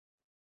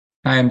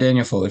Hi, I'm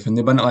Daniel Foley from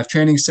the Abundant Life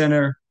Training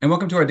Center, and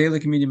welcome to our daily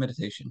communion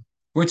meditation,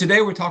 where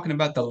today we're talking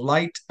about the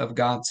light of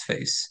God's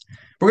face.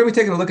 We're going to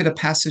be taking a look at a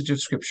passage of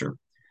scripture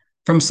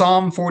from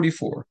Psalm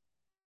 44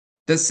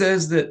 that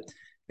says that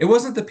it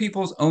wasn't the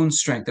people's own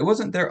strength, it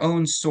wasn't their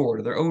own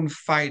sword or their own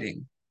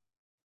fighting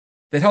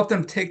that helped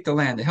them take the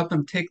land, that helped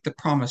them take the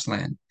promised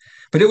land,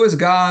 but it was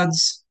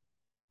God's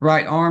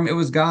right arm, it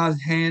was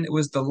God's hand, it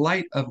was the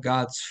light of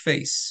God's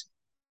face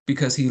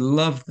because he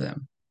loved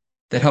them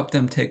that helped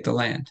them take the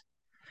land.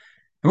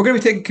 And we're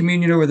going to be taking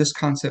communion over this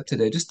concept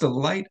today, just the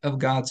light of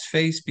God's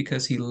face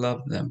because he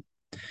loved them.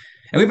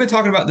 And we've been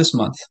talking about this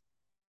month.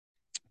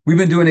 We've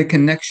been doing a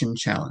connection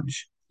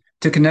challenge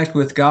to connect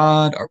with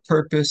God, our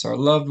purpose, our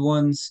loved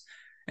ones,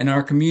 and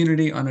our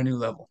community on a new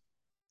level.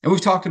 And we've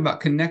talked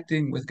about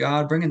connecting with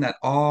God, bringing that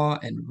awe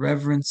and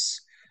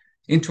reverence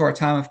into our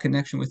time of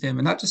connection with him,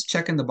 and not just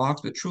checking the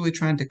box, but truly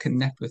trying to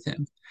connect with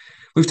him.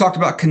 We've talked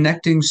about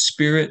connecting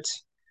spirit,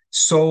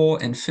 soul,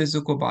 and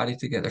physical body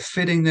together,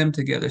 fitting them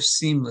together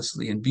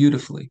seamlessly and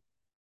beautifully.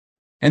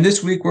 And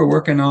this week we're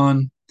working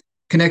on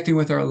connecting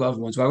with our loved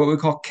ones by what we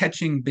call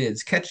catching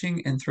bids,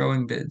 catching and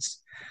throwing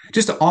bids,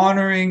 just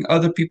honoring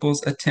other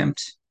people's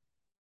attempt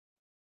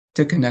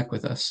to connect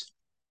with us.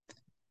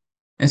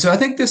 And so I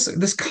think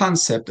this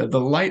concept of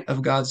the light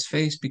of God's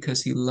face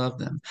because he loved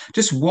them,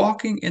 just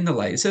walking in the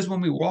light. It says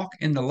when we walk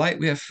in the light,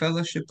 we have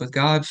fellowship with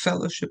God,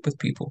 fellowship with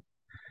people.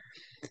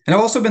 And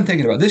I've also been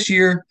thinking about this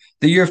year,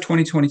 the year of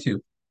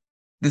 2022.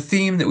 The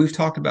theme that we've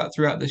talked about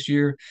throughout this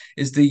year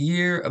is the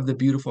year of the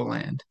beautiful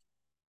land.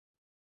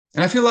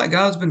 And I feel like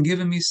God's been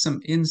giving me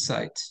some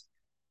insight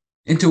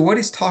into what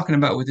he's talking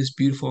about with this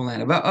beautiful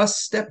land, about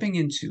us stepping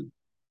into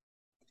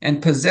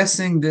and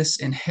possessing this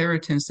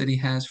inheritance that he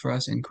has for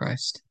us in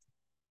Christ,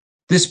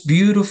 this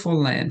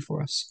beautiful land for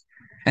us.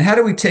 And how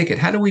do we take it?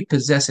 How do we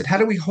possess it? How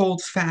do we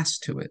hold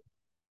fast to it?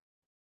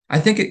 I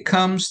think it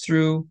comes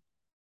through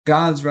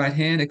God's right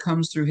hand, it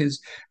comes through his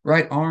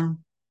right arm,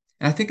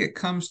 and I think it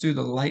comes through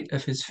the light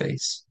of his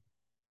face.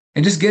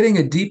 And just getting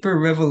a deeper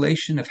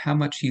revelation of how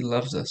much he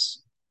loves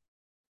us.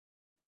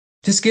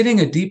 Just getting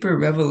a deeper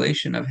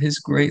revelation of his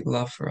great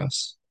love for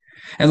us.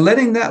 And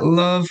letting that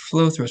love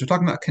flow through us. We're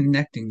talking about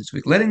connecting this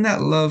week, letting that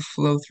love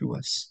flow through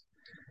us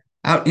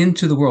out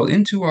into the world,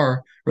 into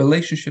our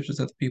relationships with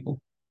other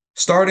people,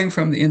 starting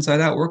from the inside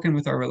out, working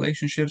with our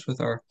relationships with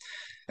our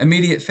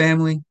immediate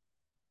family,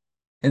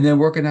 and then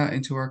working out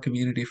into our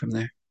community from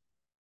there.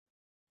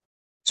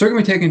 So we're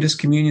going to be taking just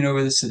communion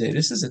over this today.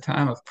 This is a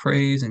time of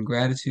praise and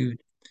gratitude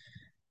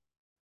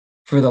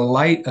for the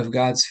light of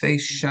God's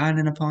face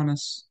shining upon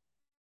us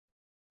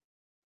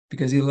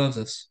because he loves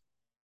us.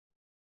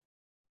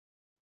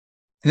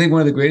 I think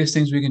one of the greatest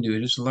things we can do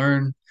is just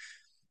learn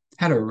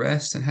how to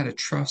rest and how to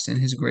trust in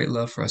his great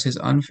love for us, his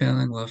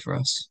unfailing love for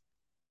us.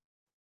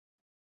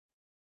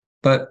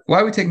 But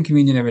why are we taking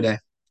communion every day?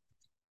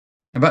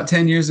 About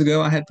 10 years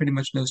ago, I had pretty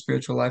much no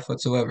spiritual life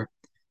whatsoever.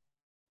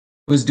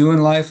 Was doing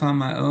life on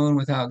my own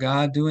without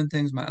God, doing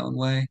things my own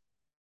way,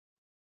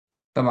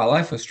 but my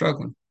life was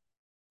struggling.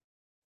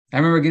 I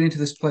remember getting to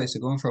this place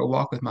of going for a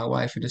walk with my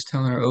wife and just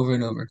telling her over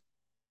and over,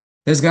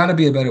 there's got to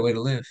be a better way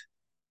to live.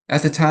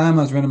 At the time,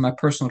 I was running my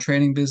personal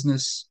training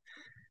business,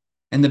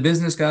 and the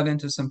business got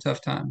into some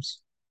tough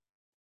times.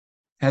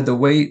 I had the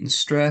weight and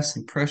stress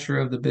and pressure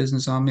of the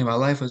business on me. My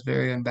life was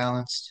very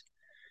unbalanced.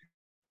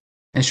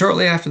 And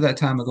shortly after that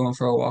time of going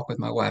for a walk with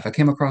my wife, I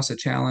came across a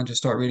challenge to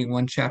start reading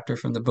one chapter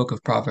from the book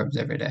of Proverbs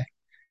every day.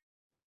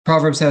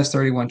 Proverbs has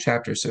 31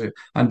 chapters. So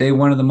on day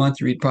one of the month,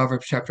 you read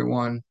Proverbs chapter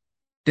one.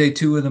 Day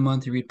two of the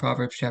month, you read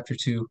Proverbs chapter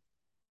two.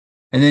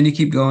 And then you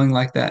keep going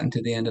like that into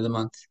the end of the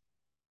month.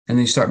 And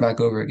then you start back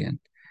over again.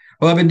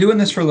 Well, I've been doing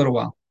this for a little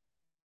while.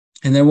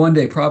 And then one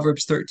day,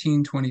 Proverbs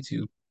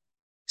 13:22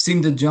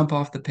 seemed to jump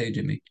off the page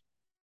at me.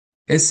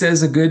 It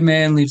says, a good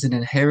man leaves an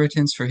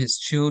inheritance for his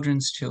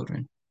children's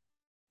children.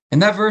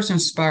 And that verse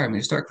inspired me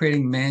to start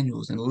creating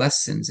manuals and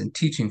lessons and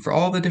teaching for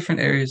all the different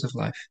areas of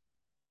life.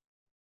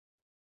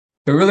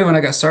 But really, when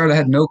I got started, I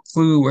had no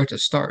clue where to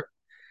start.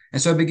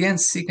 And so I began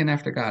seeking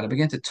after God. I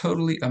began to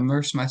totally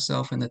immerse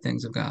myself in the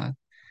things of God.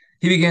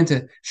 He began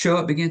to show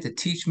up, began to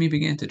teach me,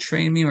 began to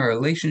train me. My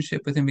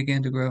relationship with him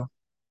began to grow.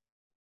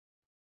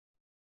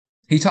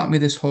 He taught me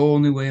this whole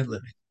new way of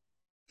living.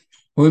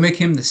 We make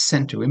him the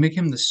center. We make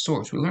him the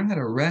source. We learn how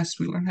to rest.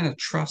 We learn how to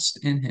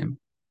trust in him.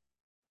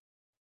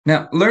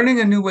 Now,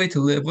 learning a new way to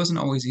live wasn't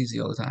always easy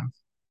all the time.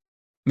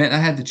 It meant I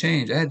had to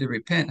change. I had to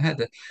repent. I had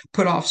to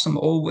put off some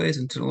old ways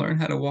and to learn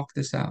how to walk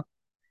this out.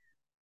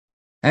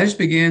 I just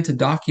began to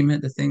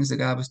document the things that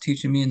God was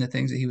teaching me and the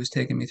things that he was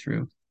taking me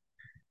through.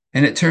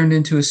 And it turned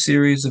into a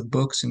series of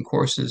books and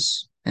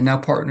courses and now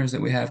partners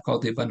that we have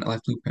called the Abundant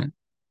Life Blueprint.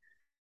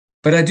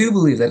 But I do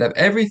believe that of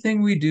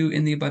everything we do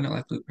in the Abundant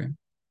Life Blueprint,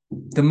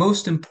 the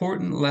most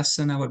important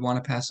lesson I would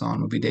want to pass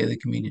on would be daily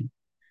communion.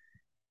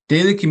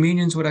 Daily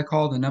communion is what I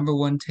call the number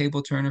one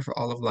table turner for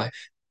all of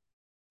life.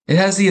 It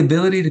has the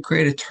ability to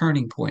create a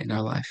turning point in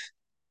our life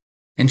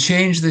and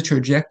change the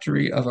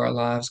trajectory of our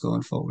lives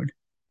going forward.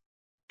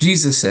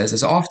 Jesus says,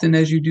 as often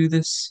as you do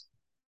this,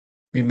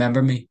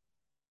 remember me.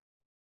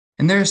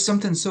 And there is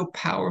something so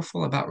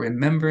powerful about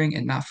remembering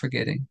and not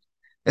forgetting,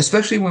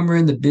 especially when we're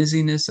in the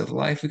busyness of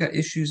life. We got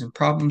issues and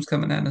problems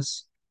coming at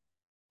us.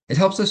 It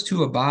helps us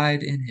to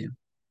abide in him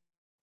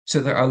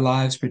so that our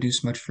lives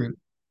produce much fruit.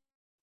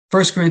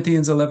 1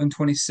 Corinthians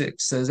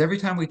 11:26 says, every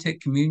time we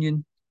take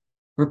communion,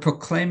 we're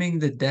proclaiming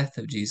the death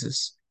of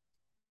Jesus.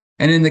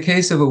 And in the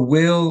case of a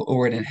will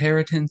or an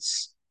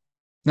inheritance,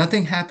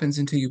 nothing happens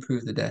until you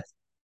prove the death.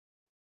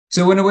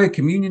 So in a way,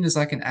 communion is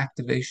like an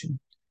activation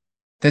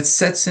that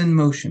sets in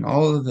motion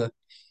all of the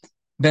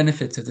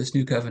benefits of this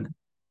new covenant.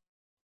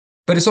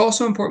 But it's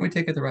also important we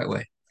take it the right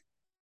way.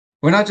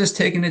 We're not just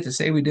taking it to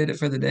say we did it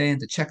for the day and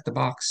to check the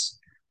box.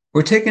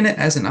 We're taking it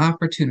as an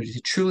opportunity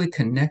to truly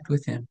connect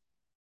with him,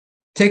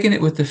 taking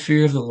it with the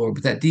fear of the Lord,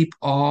 with that deep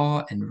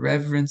awe and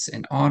reverence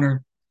and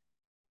honor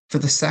for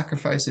the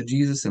sacrifice of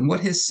Jesus and what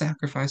his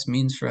sacrifice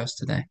means for us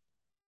today.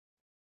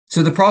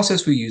 So the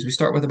process we use, we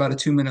start with about a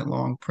 2-minute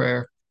long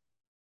prayer.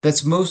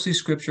 That's mostly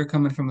scripture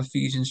coming from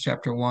Ephesians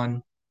chapter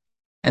 1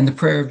 and the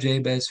prayer of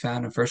Jabez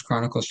found in 1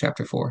 Chronicles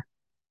chapter 4.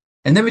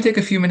 And then we take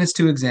a few minutes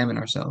to examine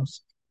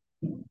ourselves.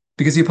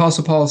 Because the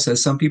Apostle Paul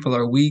says some people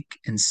are weak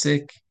and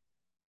sick,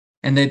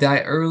 and they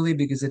die early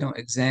because they don't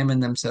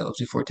examine themselves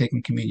before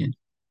taking communion.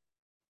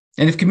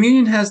 And if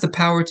communion has the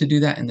power to do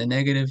that in the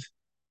negative,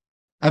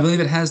 I believe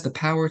it has the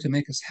power to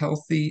make us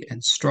healthy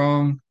and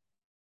strong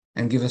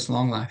and give us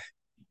long life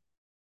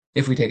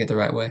if we take it the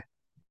right way.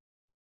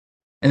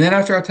 And then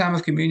after our time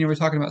of communion, we're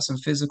talking about some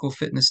physical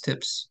fitness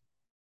tips.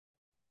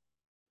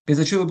 Because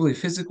I truly believe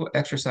physical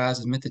exercise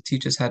is meant to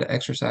teach us how to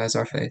exercise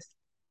our faith.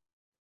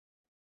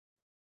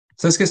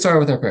 So let's get started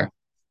with our prayer.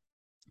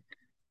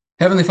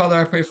 Heavenly Father,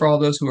 I pray for all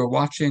those who are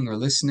watching or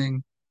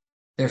listening,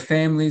 their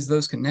families,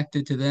 those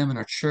connected to them in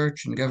our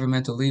church and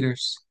governmental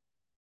leaders.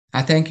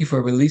 I thank you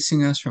for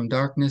releasing us from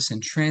darkness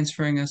and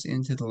transferring us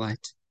into the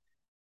light,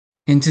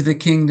 into the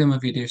kingdom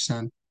of your dear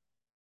Son.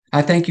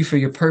 I thank you for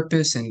your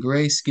purpose and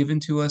grace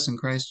given to us in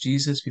Christ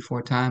Jesus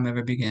before time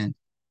ever began.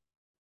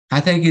 I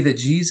thank you that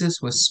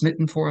Jesus was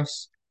smitten for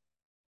us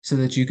so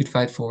that you could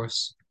fight for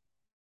us.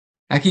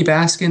 I keep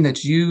asking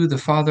that you, the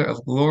Father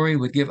of glory,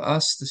 would give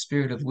us the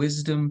spirit of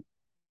wisdom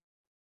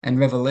and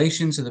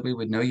revelation so that we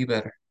would know you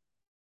better,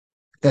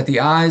 that the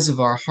eyes of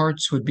our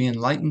hearts would be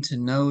enlightened to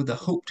know the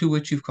hope to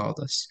which you've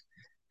called us,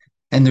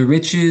 and the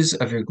riches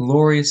of your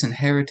glorious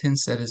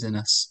inheritance that is in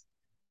us,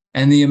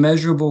 and the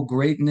immeasurable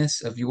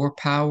greatness of your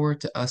power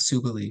to us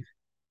who believe.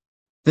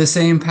 The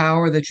same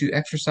power that you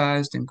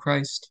exercised in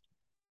Christ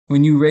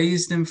when you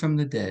raised him from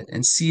the dead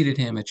and seated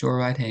him at your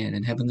right hand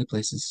in heavenly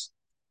places,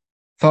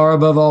 far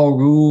above all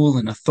rule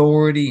and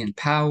authority and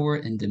power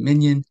and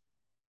dominion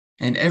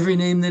and every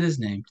name that is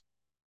named,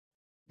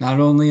 not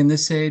only in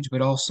this age,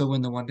 but also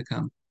in the one to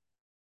come.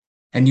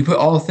 And you put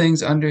all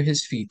things under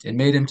his feet and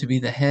made him to be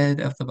the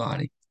head of the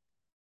body,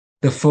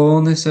 the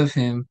fullness of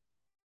him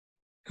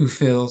who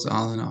fills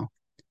all in all.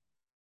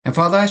 And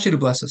Father, I ask you to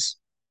bless us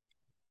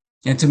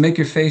and to make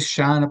your face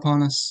shine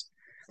upon us.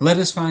 Let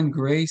us find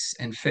grace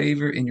and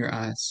favor in your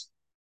eyes.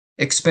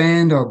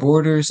 Expand our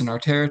borders and our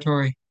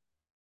territory.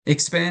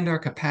 Expand our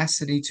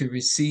capacity to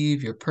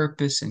receive your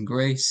purpose and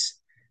grace,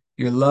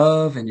 your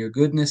love and your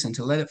goodness, and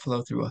to let it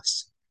flow through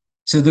us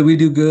so that we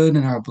do good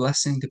and are a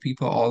blessing to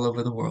people all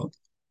over the world.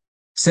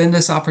 Send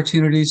us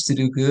opportunities to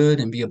do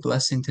good and be a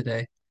blessing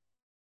today,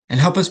 and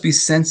help us be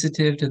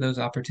sensitive to those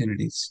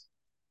opportunities.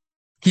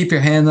 Keep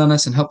your hand on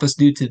us and help us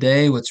do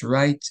today what's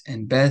right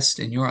and best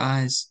in your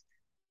eyes,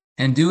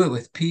 and do it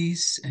with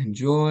peace and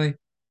joy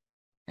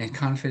and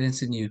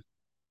confidence in you.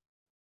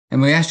 And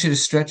we ask you to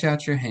stretch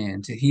out your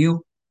hand to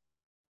heal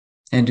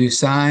and do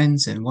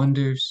signs and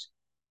wonders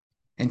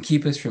and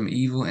keep us from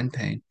evil and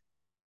pain.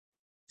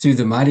 Through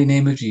the mighty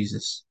name of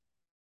Jesus.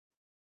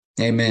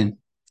 Amen.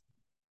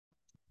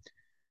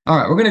 All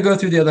right, we're going to go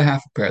through the other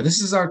half of prayer.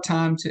 This is our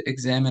time to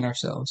examine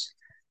ourselves.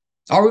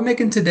 Are we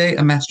making today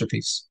a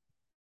masterpiece?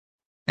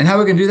 And how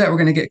we're going to do that, we're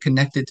going to get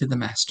connected to the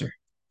master.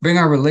 Bring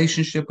our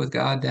relationship with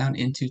God down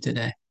into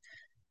today.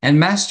 And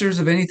masters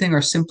of anything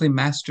are simply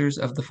masters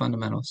of the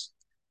fundamentals.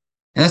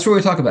 And that's where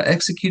we talk about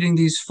executing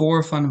these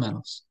 4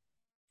 fundamentals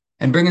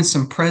and bringing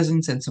some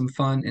presence and some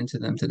fun into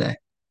them today.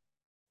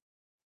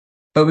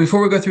 But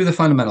before we go through the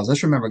fundamentals,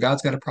 let's remember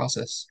God's got a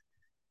process.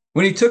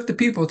 When he took the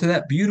people to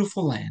that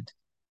beautiful land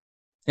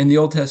in the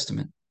Old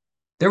Testament,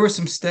 there were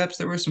some steps,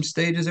 there were some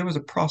stages, there was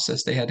a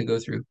process they had to go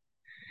through.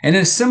 And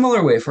in a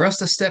similar way, for us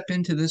to step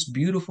into this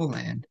beautiful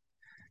land,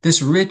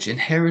 this rich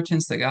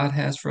inheritance that God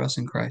has for us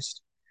in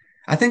Christ,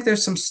 I think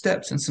there's some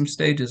steps and some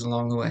stages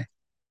along the way.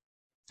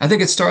 I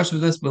think it starts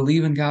with us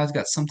believing God's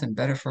got something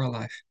better for our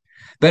life,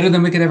 better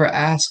than we could ever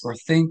ask or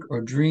think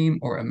or dream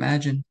or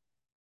imagine.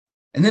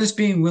 And then it's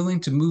being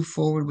willing to move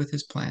forward with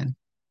his plan,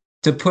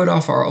 to put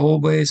off our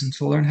old ways and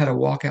to learn how to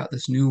walk out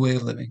this new way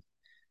of living,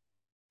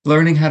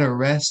 learning how to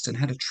rest and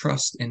how to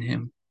trust in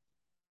him.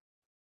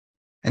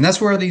 And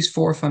that's where these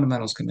 4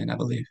 fundamentals come in, I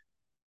believe.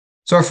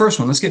 So our first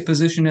one, let's get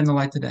positioned in the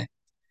light today.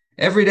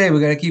 Every day we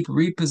got to keep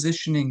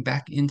repositioning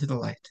back into the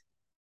light.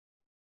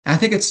 And I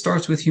think it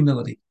starts with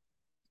humility.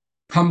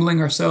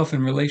 humbling ourselves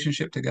in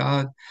relationship to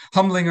God,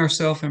 humbling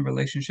ourselves in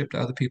relationship to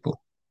other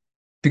people,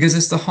 because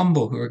it's the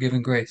humble who are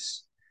given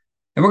grace.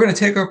 And we're going to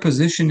take our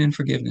position in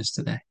forgiveness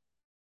today,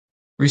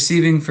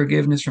 receiving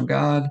forgiveness from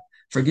God,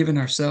 forgiving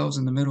ourselves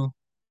in the middle,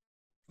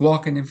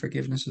 walking in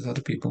forgiveness with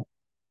other people.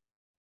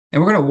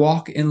 And we're going to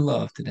walk in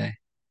love today,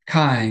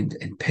 kind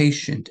and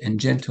patient and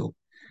gentle,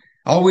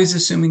 always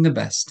assuming the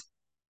best,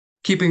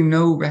 keeping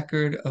no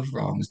record of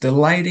wrongs,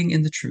 delighting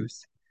in the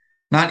truth,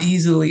 not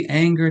easily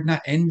angered,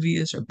 not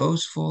envious or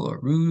boastful or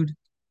rude,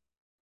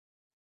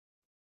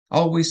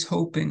 always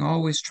hoping,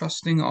 always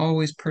trusting,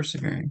 always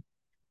persevering,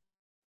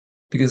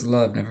 because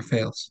love never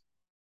fails.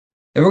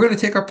 And we're going to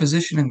take our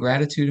position in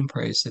gratitude and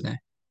praise today.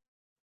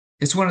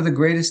 It's one of the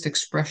greatest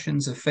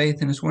expressions of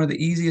faith, and it's one of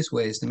the easiest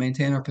ways to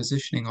maintain our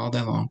positioning all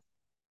day long.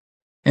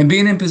 And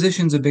being in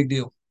position is a big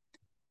deal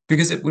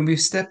because when we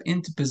step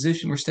into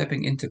position, we're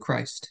stepping into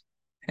Christ.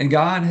 And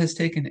God has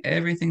taken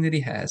everything that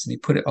He has and He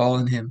put it all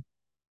in Him.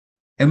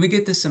 And we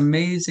get this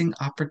amazing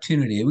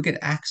opportunity. We get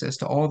access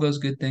to all those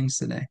good things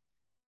today.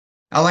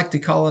 I like to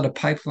call it a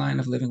pipeline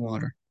of living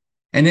water.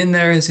 And in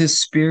there is His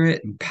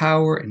spirit and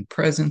power and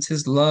presence,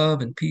 His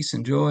love and peace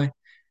and joy,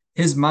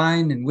 His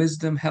mind and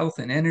wisdom, health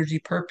and energy,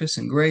 purpose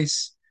and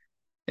grace.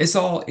 It's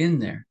all in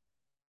there,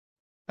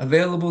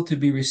 available to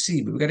be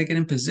received. We've got to get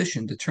in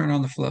position to turn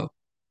on the flow.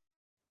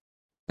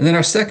 And then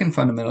our second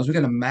fundamental is we've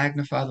got to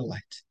magnify the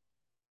light.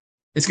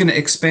 It's going to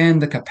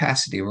expand the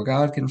capacity where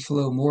God can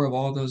flow more of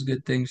all those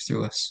good things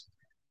through us.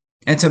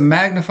 And to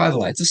magnify the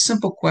light, it's a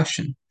simple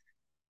question.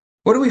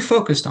 What are we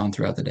focused on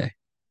throughout the day?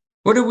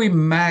 What are we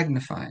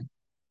magnifying?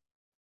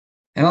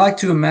 And I like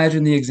to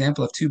imagine the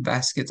example of two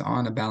baskets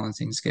on a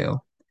balancing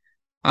scale.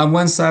 On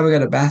one side, we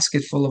got a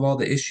basket full of all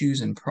the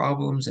issues and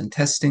problems and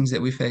testings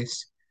that we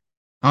face.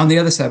 On the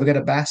other side, we got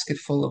a basket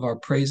full of our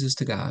praises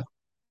to God.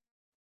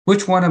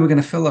 Which one are we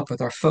going to fill up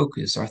with our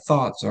focus, our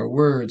thoughts, our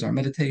words, our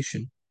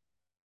meditation?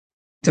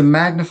 To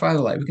magnify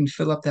the light, we can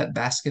fill up that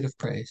basket of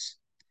praise.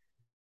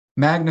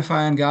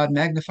 Magnifying God,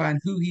 magnifying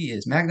who He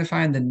is,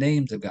 magnifying the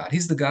names of God.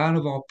 He's the God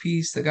of all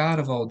peace, the God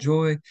of all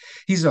joy.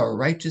 He's our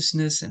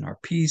righteousness and our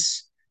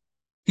peace.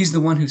 He's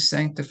the one who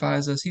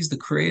sanctifies us. He's the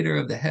creator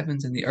of the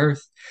heavens and the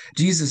earth.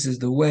 Jesus is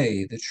the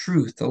way, the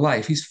truth, the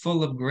life. He's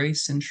full of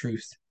grace and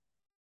truth.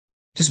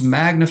 Just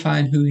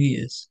magnifying who He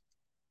is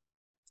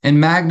and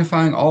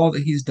magnifying all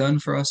that He's done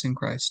for us in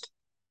Christ.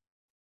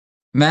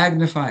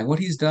 Magnifying what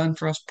He's done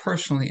for us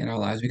personally in our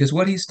lives, because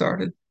what He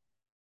started,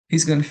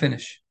 He's going to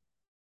finish.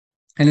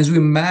 And as we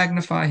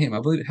magnify Him, I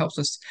believe it helps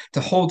us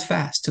to hold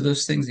fast to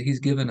those things that He's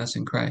given us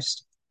in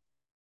Christ.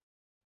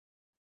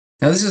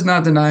 Now, this is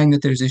not denying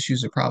that there's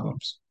issues or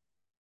problems.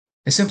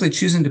 It's simply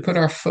choosing to put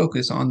our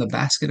focus on the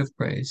basket of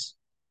praise,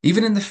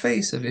 even in the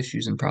face of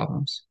issues and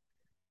problems,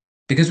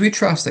 because we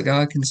trust that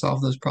God can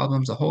solve those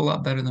problems a whole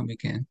lot better than we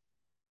can.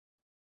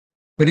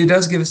 But He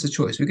does give us a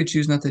choice. We could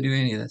choose not to do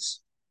any of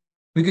this.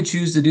 We could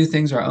choose to do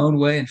things our own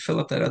way and fill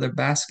up that other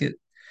basket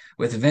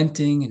with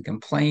venting and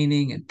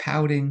complaining and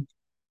pouting.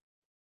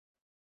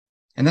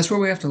 And that's where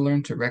we have to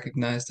learn to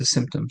recognize the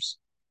symptoms.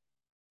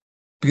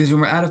 Because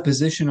when we're out of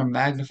position or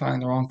magnifying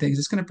the wrong things,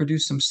 it's going to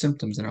produce some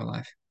symptoms in our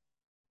life.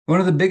 One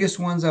of the biggest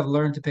ones I've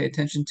learned to pay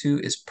attention to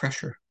is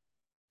pressure.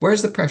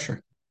 Where's the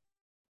pressure?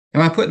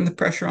 Am I putting the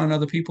pressure on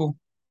other people?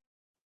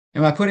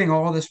 Am I putting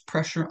all this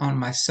pressure on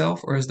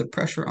myself, or is the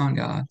pressure on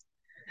God?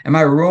 Am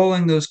I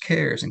rolling those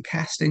cares and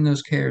casting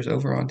those cares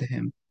over onto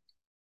Him?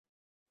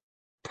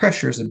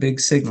 Pressure is a big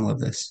signal of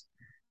this.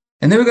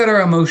 And then we've got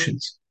our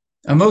emotions.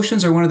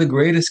 Emotions are one of the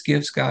greatest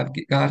gifts God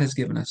has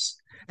given us.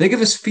 They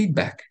give us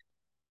feedback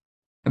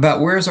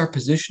about where's our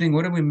positioning,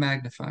 what are we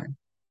magnifying?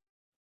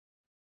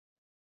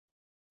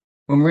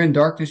 When we're in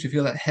darkness, you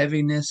feel that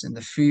heaviness and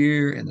the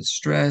fear and the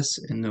stress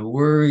and the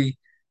worry,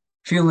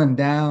 feeling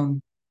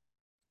down,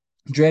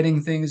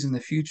 dreading things in the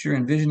future,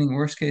 envisioning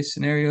worst case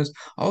scenarios.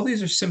 All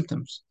these are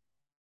symptoms.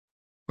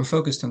 We're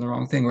focused on the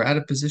wrong thing. We're out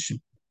of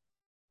position.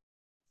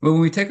 But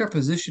when we take our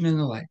position in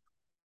the light,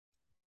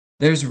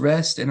 there's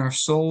rest in our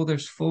soul,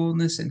 there's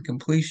fullness and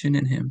completion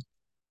in Him.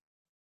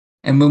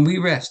 And when we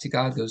rest,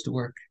 God goes to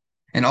work.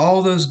 And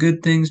all those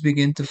good things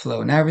begin to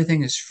flow. And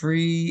everything is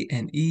free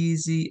and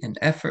easy and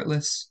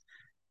effortless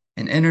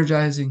and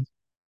energizing.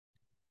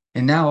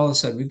 And now all of a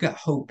sudden, we've got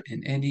hope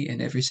in any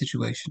and every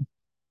situation.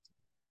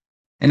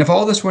 And if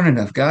all this weren't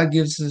enough, God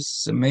gives us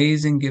this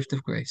amazing gift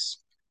of grace.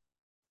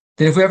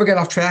 That if we ever get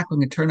off track, we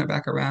can turn it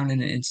back around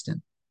in an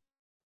instant.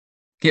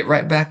 Get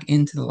right back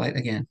into the light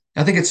again.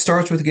 I think it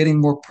starts with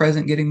getting more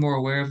present, getting more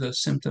aware of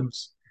those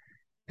symptoms.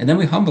 And then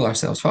we humble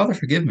ourselves. Father,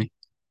 forgive me.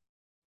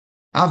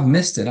 I've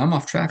missed it. I'm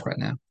off track right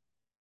now.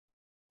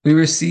 We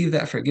receive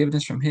that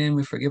forgiveness from Him.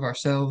 We forgive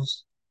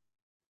ourselves.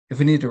 If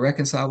we need to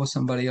reconcile with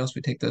somebody else,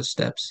 we take those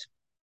steps.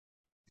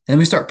 Then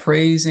we start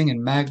praising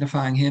and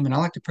magnifying Him. And I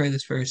like to pray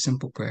this very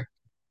simple prayer.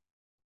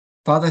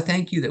 Father,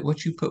 thank you that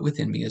what you put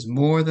within me is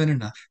more than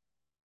enough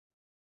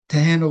to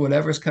handle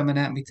whatever's coming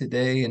at me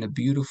today in a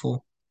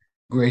beautiful,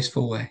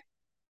 graceful way.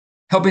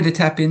 Help me to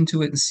tap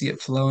into it and see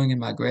it flowing in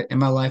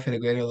my life at a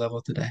greater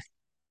level today.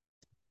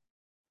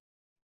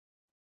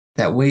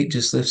 That weight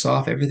just lifts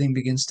off. Everything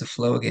begins to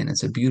flow again.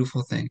 It's a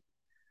beautiful thing.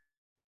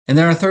 And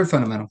then our third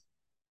fundamental,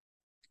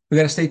 we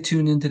got to stay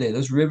tuned in today.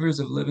 Those rivers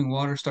of living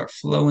water start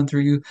flowing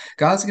through you.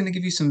 God's going to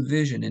give you some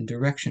vision and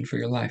direction for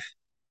your life.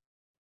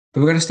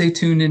 But we got to stay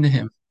tuned into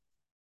Him.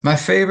 My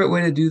favorite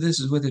way to do this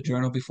is with a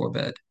journal before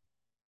bed.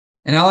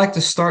 And I like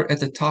to start at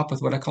the top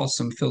with what I call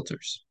some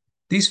filters.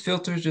 These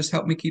filters just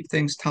help me keep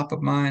things top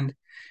of mind,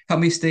 help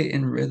me stay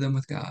in rhythm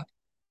with God.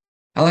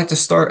 I like to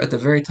start at the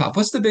very top.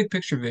 What's the big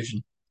picture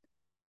vision?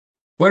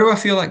 Where do I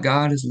feel like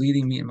God is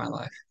leading me in my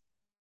life?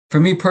 For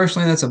me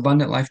personally, that's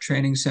abundant life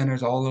training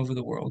centers all over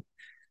the world,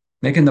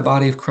 making the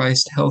body of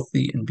Christ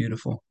healthy and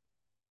beautiful.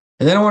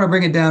 And then I want to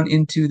bring it down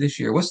into this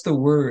year. What's the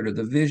word or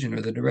the vision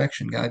or the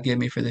direction God gave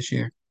me for this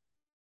year?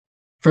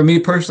 For me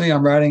personally,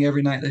 I'm writing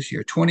every night this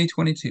year,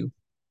 2022,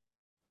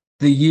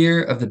 the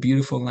year of the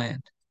beautiful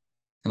land.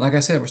 And like I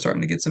said, we're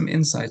starting to get some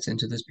insights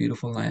into this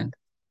beautiful land.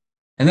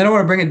 And then I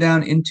want to bring it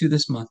down into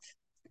this month.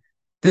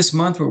 This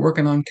month, we're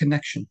working on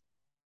connection.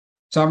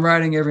 So I'm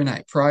writing every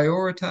night,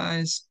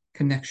 prioritize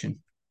connection,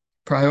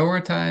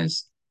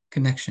 prioritize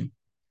connection.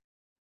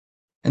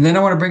 And then I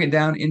want to bring it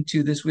down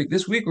into this week.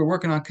 This week, we're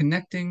working on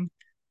connecting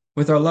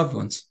with our loved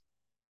ones,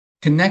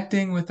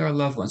 connecting with our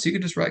loved ones. So you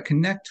can just write,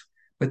 connect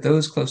with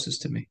those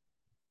closest to me,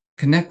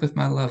 connect with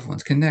my loved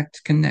ones,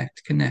 connect,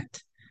 connect,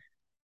 connect.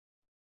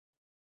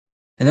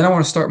 And then I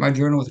want to start my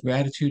journal with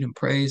gratitude and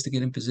praise to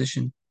get in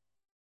position.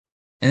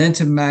 And then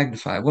to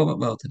magnify what went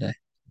well today.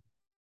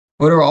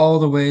 What are all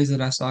the ways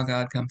that I saw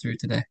God come through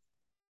today?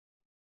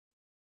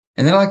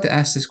 And then I like to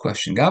ask this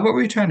question, God, what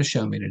were you trying to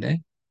show me today?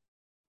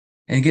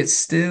 And get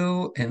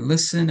still and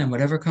listen, and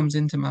whatever comes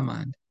into my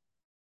mind,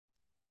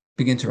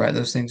 begin to write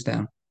those things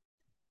down.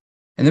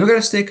 And then we got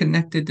to stay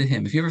connected to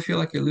Him. If you ever feel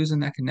like you're losing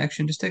that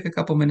connection, just take a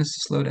couple minutes to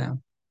slow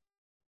down.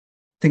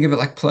 Think of it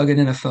like plugging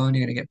in a phone.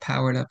 You're going to get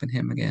powered up in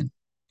Him again.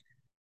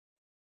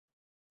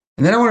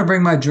 And then I want to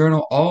bring my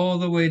journal all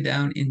the way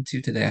down into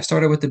today. I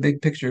started with the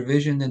big picture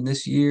vision, then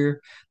this year,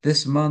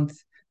 this month,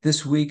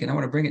 this week, and I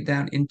want to bring it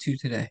down into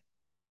today.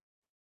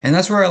 And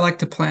that's where I like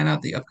to plan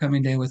out the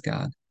upcoming day with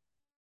God.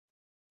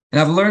 And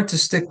I've learned to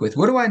stick with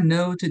what do I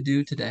know to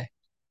do today?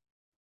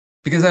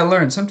 Because I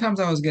learned sometimes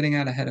I was getting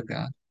out ahead of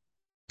God,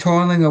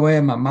 toiling away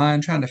in my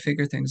mind, trying to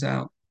figure things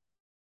out.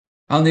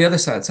 On the other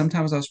side,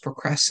 sometimes I was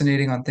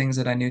procrastinating on things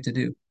that I knew to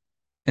do.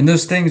 And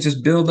those things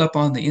just build up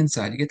on the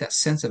inside. You get that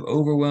sense of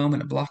overwhelm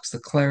and it blocks the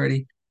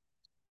clarity.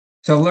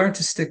 So I've learned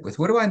to stick with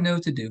what do I know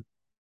to do?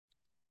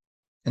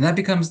 And that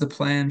becomes the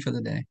plan for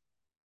the day.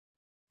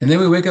 And then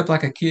we wake up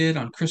like a kid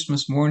on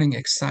Christmas morning,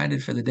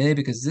 excited for the day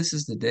because this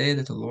is the day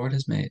that the Lord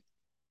has made.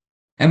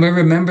 And we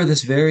remember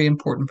this very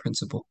important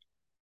principle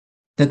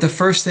that the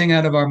first thing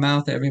out of our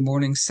mouth every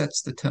morning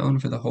sets the tone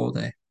for the whole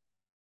day.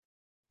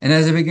 And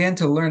as I began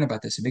to learn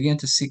about this, I began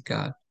to seek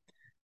God.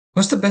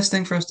 What's the best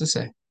thing for us to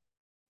say?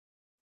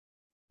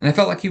 And I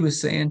felt like He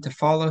was saying to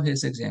follow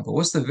His example.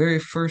 What's the very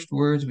first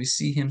words we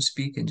see Him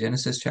speak in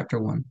Genesis chapter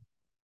 1?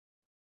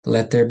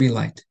 Let there be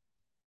light.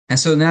 And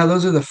so now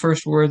those are the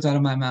first words out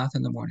of my mouth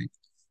in the morning.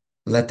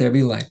 Let there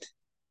be light.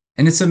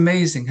 And it's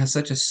amazing how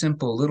such a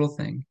simple little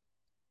thing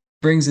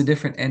brings a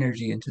different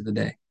energy into the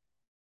day.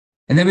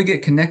 And then we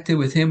get connected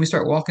with Him. We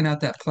start walking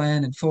out that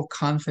plan in full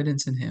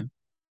confidence in Him,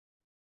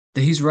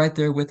 that He's right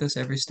there with us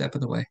every step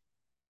of the way.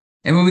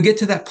 And when we get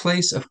to that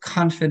place of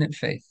confident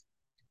faith,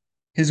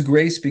 His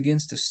grace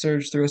begins to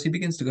surge through us. He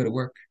begins to go to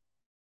work.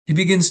 He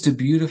begins to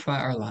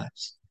beautify our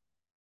lives.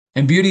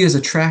 And beauty is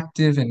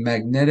attractive and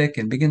magnetic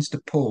and begins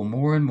to pull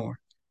more and more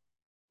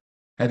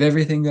of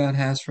everything God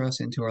has for us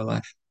into our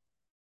life.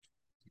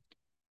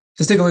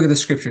 Let's take a look at the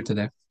scripture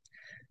today.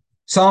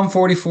 Psalm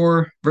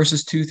 44,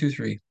 verses 2 through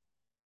 3.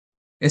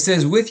 It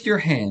says, with your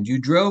hand you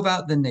drove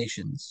out the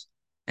nations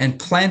and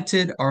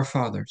planted our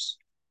fathers.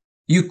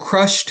 You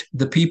crushed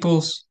the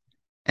peoples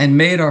and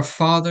made our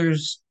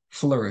fathers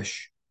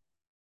flourish.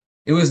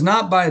 It was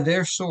not by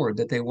their sword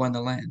that they won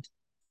the land,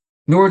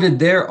 nor did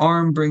their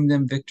arm bring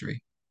them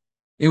victory.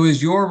 It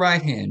was your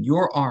right hand,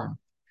 your arm,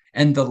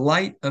 and the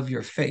light of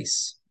your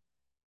face,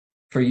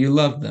 for you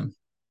loved them.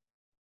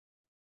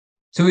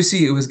 So we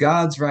see it was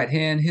God's right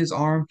hand, His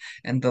arm,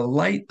 and the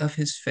light of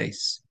His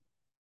face,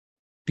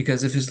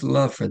 because of His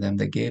love for them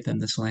that gave them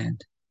this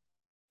land.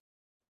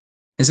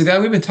 And so,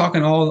 God, we've been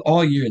talking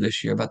all year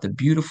this year about the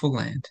beautiful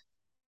land,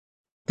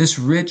 this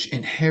rich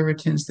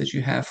inheritance that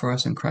you have for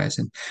us in Christ.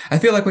 And I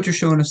feel like what you're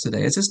showing us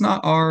today is it's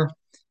not our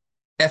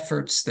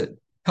efforts that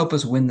help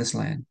us win this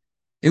land.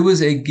 It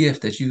was a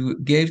gift that you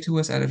gave to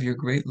us out of your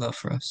great love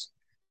for us.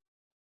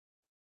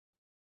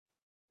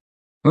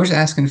 We're just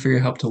asking for your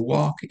help to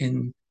walk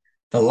in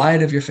the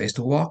light of your face,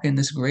 to walk in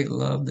this great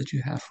love that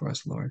you have for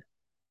us, Lord,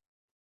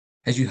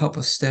 as you help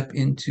us step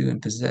into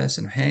and possess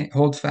and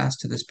hold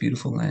fast to this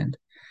beautiful land.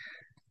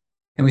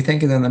 And we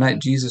thank you that on the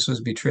night Jesus was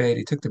betrayed,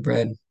 He took the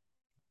bread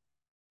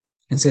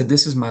and said,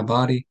 this is my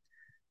body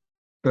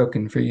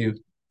broken for you.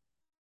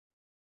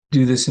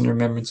 Do this in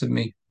remembrance of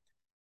me.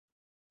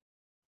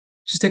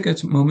 Just take a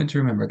moment to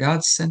remember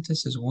God sent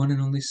us His one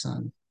and only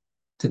Son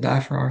to die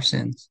for our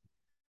sins.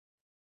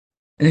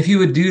 And if he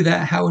would do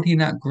that, how would he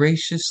not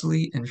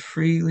graciously and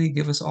freely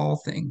give us all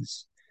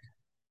things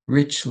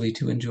richly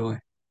to enjoy?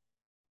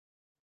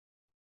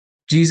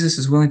 Jesus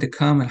is willing to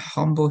come and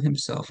humble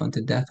himself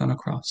unto death on a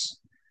cross.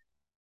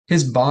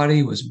 His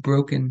body was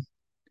broken.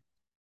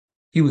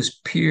 He was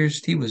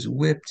pierced. He was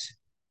whipped,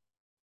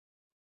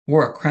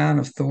 wore a crown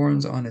of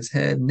thorns on his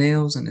head,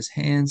 nails in his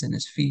hands and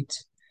his feet.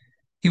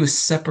 He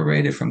was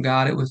separated from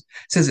God. It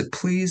says it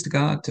pleased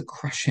God to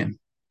crush him.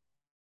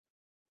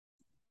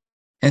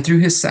 And through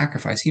his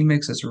sacrifice, he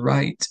makes us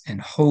right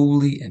and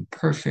holy and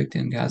perfect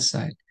in God's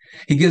sight.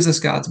 He gives us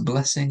God's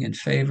blessing and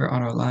favor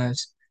on our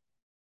lives.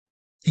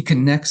 He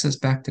connects us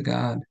back to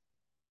God,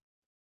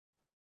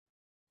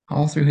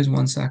 all through his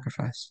one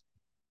sacrifice.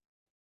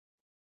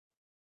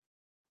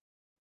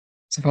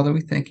 So, Father, we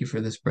thank you for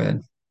this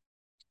bread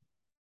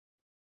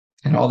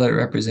and all that it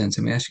represents,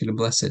 and we ask you to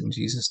bless it in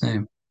Jesus'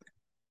 name.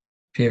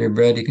 If you have your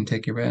bread, you can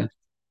take your bread.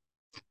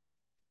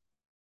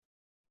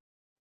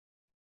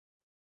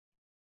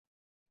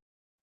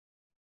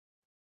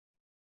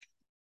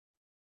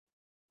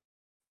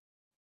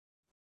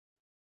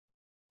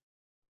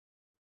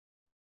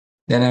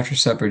 Then after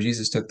supper,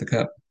 Jesus took the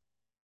cup.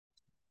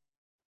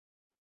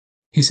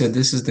 He said,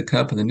 "This is the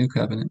cup of the new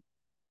covenant,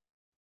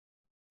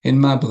 in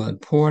my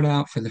blood, poured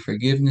out for the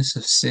forgiveness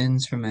of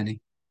sins for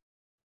many."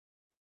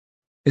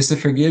 It's the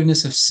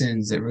forgiveness of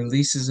sins that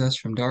releases us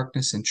from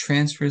darkness and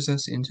transfers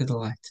us into the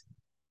light,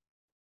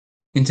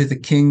 into the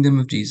kingdom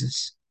of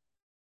Jesus.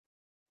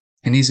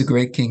 And he's a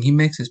great king. He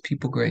makes his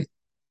people great.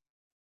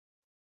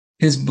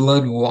 His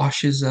blood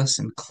washes us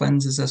and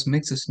cleanses us,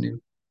 makes us new,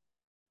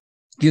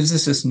 gives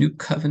us this new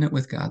covenant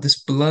with God,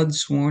 this blood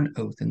sworn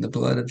oath in the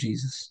blood of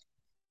Jesus.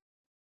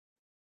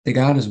 That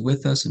God is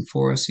with us and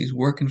for us. He's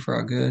working for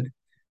our good.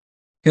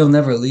 He'll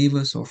never leave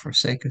us or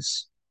forsake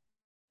us.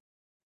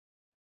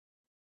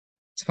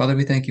 So, Father,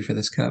 we thank you for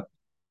this cup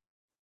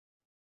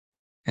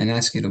and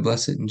ask you to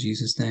bless it in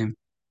Jesus' name.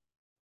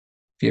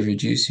 If you have your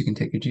juice, you can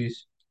take your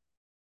juice.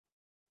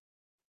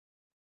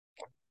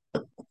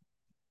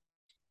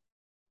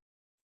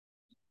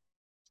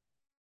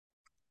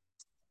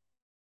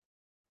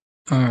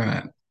 All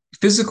right.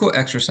 Physical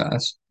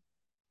exercise.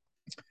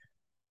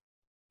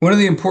 One of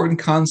the important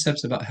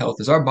concepts about health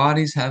is our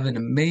bodies have an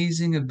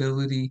amazing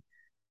ability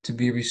to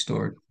be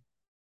restored.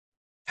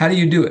 How do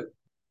you do it?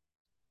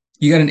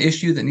 You got an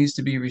issue that needs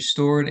to be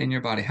restored in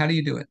your body. How do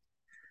you do it?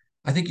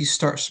 I think you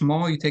start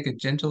small, you take a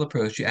gentle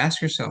approach. You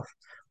ask yourself,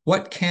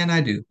 what can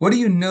I do? What do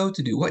you know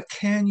to do? What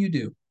can you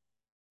do?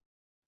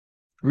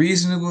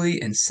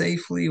 Reasonably and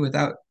safely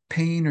without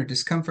pain or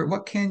discomfort,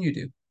 what can you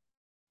do?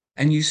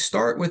 And you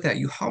start with that.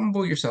 You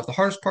humble yourself. The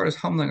hardest part is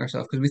humbling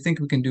ourselves because we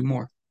think we can do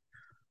more.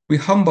 We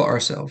humble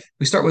ourselves.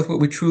 We start with what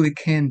we truly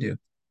can do.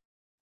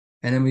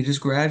 And then we just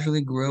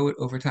gradually grow it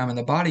over time. And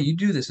the body, you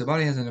do this. The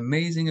body has an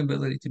amazing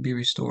ability to be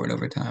restored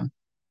over time.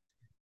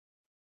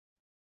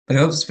 But I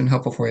hope it's been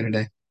helpful for you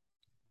today.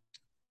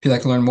 If you'd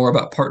like to learn more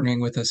about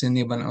partnering with us in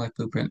the Abundant Life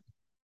Blueprint,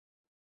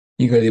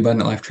 you go to the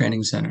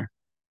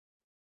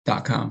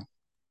AbundantLifeTrainingCenter.com.